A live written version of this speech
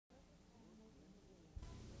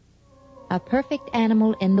A perfect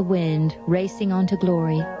animal in the wind, racing on to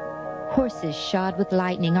glory. Horses shod with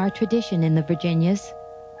lightning are tradition in the Virginias.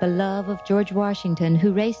 The love of George Washington,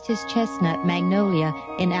 who raced his chestnut Magnolia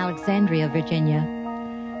in Alexandria, Virginia.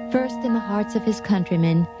 First in the hearts of his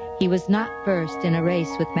countrymen, he was not first in a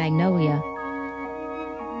race with Magnolia.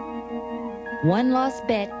 One lost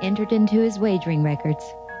bet entered into his wagering records.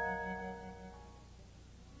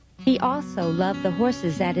 He also loved the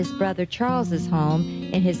horses at his brother Charles's home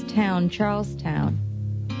in his town, Charlestown.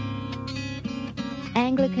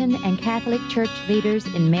 Anglican and Catholic church leaders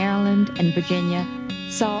in Maryland and Virginia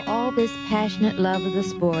saw all this passionate love of the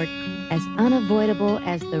sport as unavoidable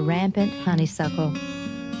as the rampant honeysuckle.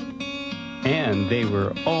 And they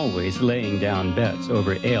were always laying down bets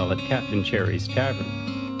over ale at Captain Cherry's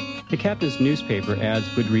Tavern. The captain's newspaper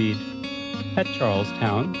ads would read, "At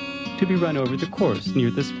Charlestown, to be run over the course near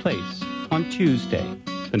this place on Tuesday,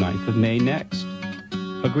 the 9th of May next,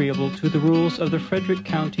 agreeable to the rules of the Frederick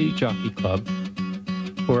County Jockey Club,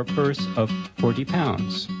 for a purse of 40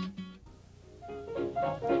 pounds.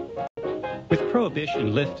 With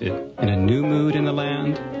prohibition lifted and a new mood in the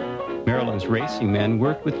land, Maryland's racing men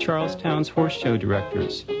worked with Charlestown's horse show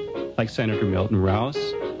directors, like Senator Milton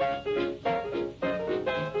Rouse,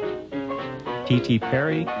 T.T.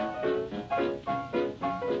 Perry,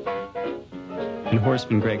 and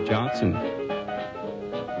horseman Greg Johnson,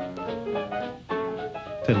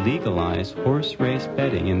 to legalize horse race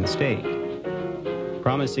betting in the state.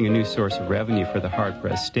 Promising a new source of revenue for the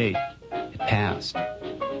hard-pressed state, it passed.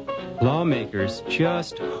 Lawmakers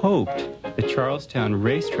just hoped the Charlestown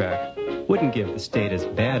racetrack wouldn't give the state as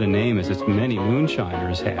bad a name as its many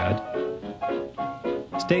moonshiners had.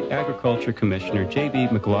 State Agriculture Commissioner J.B.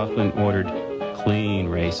 McLaughlin ordered clean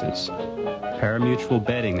races, parimutuel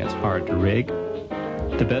betting that's hard to rig,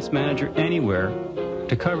 the best manager anywhere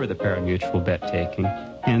to cover the parimutuel bet-taking,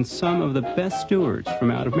 and some of the best stewards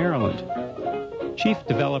from out of Maryland. Chief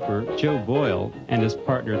developer Joe Boyle and his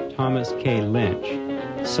partner Thomas K.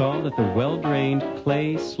 Lynch saw that the well-drained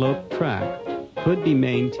clay-sloped track could be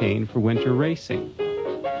maintained for winter racing.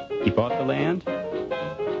 He bought the land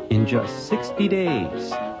in just 60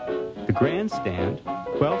 days. The grandstand,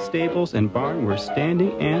 12 stables, and barn were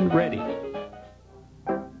standing and ready.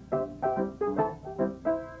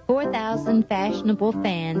 4,000 fashionable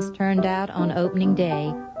fans turned out on opening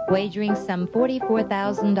day, wagering some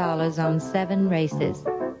 $44,000 on 7 races.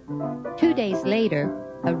 2 days later,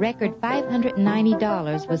 a record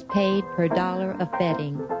 $590 was paid per dollar of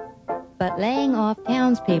betting. But laying off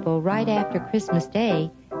townspeople right after Christmas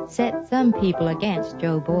Day set some people against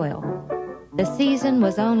Joe Boyle. The season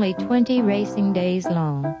was only 20 racing days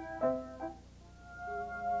long.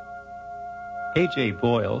 A.J.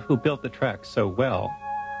 Boyle, who built the track so well,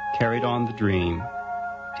 carried on the dream,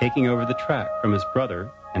 taking over the track from his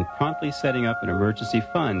brother and promptly setting up an emergency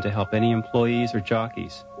fund to help any employees or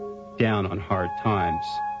jockeys down on hard times.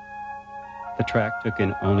 The track took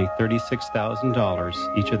in only $36,000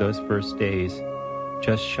 each of those first days,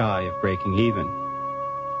 just shy of breaking even.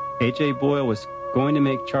 A.J. Boyle was going to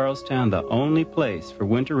make Charlestown the only place for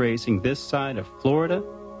winter racing this side of Florida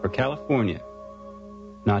or California.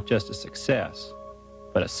 Not just a success,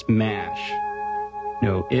 but a smash.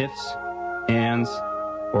 No ifs, ands,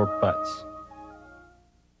 or buts.